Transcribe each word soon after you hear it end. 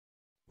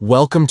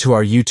Welcome to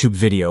our YouTube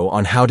video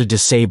on how to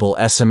disable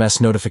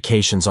SMS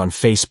notifications on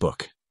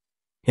Facebook.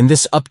 In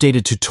this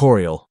updated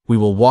tutorial, we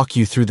will walk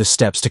you through the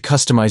steps to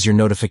customize your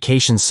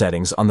notification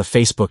settings on the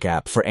Facebook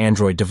app for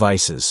Android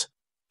devices.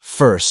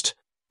 First,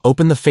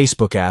 open the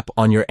Facebook app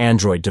on your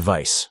Android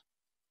device.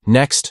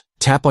 Next,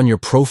 tap on your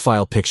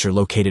profile picture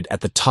located at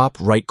the top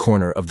right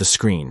corner of the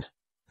screen.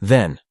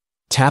 Then,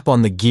 tap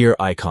on the gear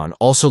icon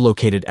also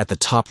located at the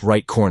top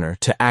right corner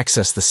to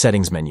access the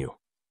settings menu.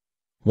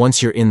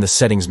 Once you're in the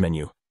settings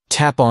menu,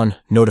 tap on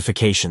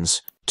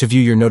Notifications to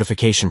view your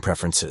notification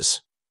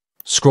preferences.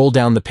 Scroll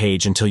down the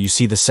page until you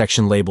see the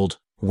section labeled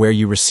Where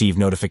you receive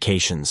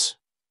notifications.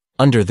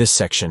 Under this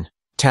section,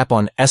 tap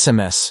on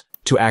SMS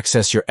to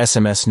access your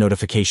SMS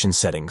notification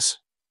settings.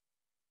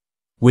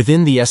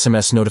 Within the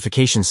SMS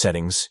notification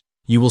settings,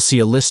 you will see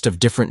a list of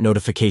different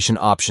notification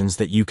options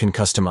that you can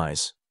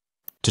customize.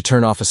 To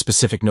turn off a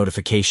specific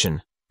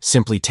notification,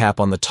 simply tap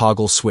on the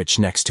toggle switch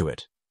next to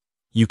it.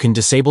 You can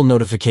disable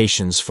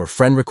notifications for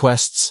friend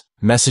requests,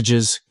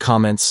 messages,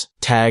 comments,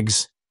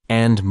 tags,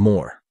 and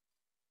more.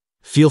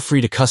 Feel free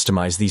to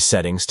customize these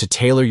settings to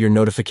tailor your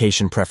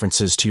notification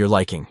preferences to your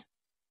liking.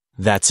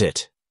 That's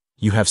it.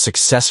 You have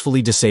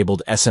successfully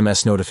disabled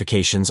SMS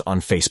notifications on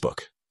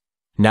Facebook.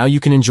 Now you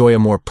can enjoy a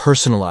more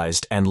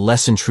personalized and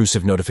less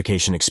intrusive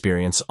notification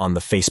experience on the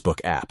Facebook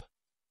app.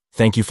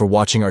 Thank you for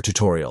watching our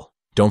tutorial.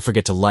 Don't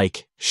forget to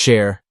like,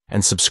 share,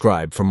 and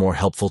subscribe for more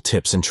helpful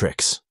tips and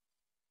tricks.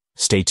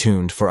 Stay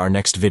tuned for our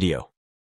next video.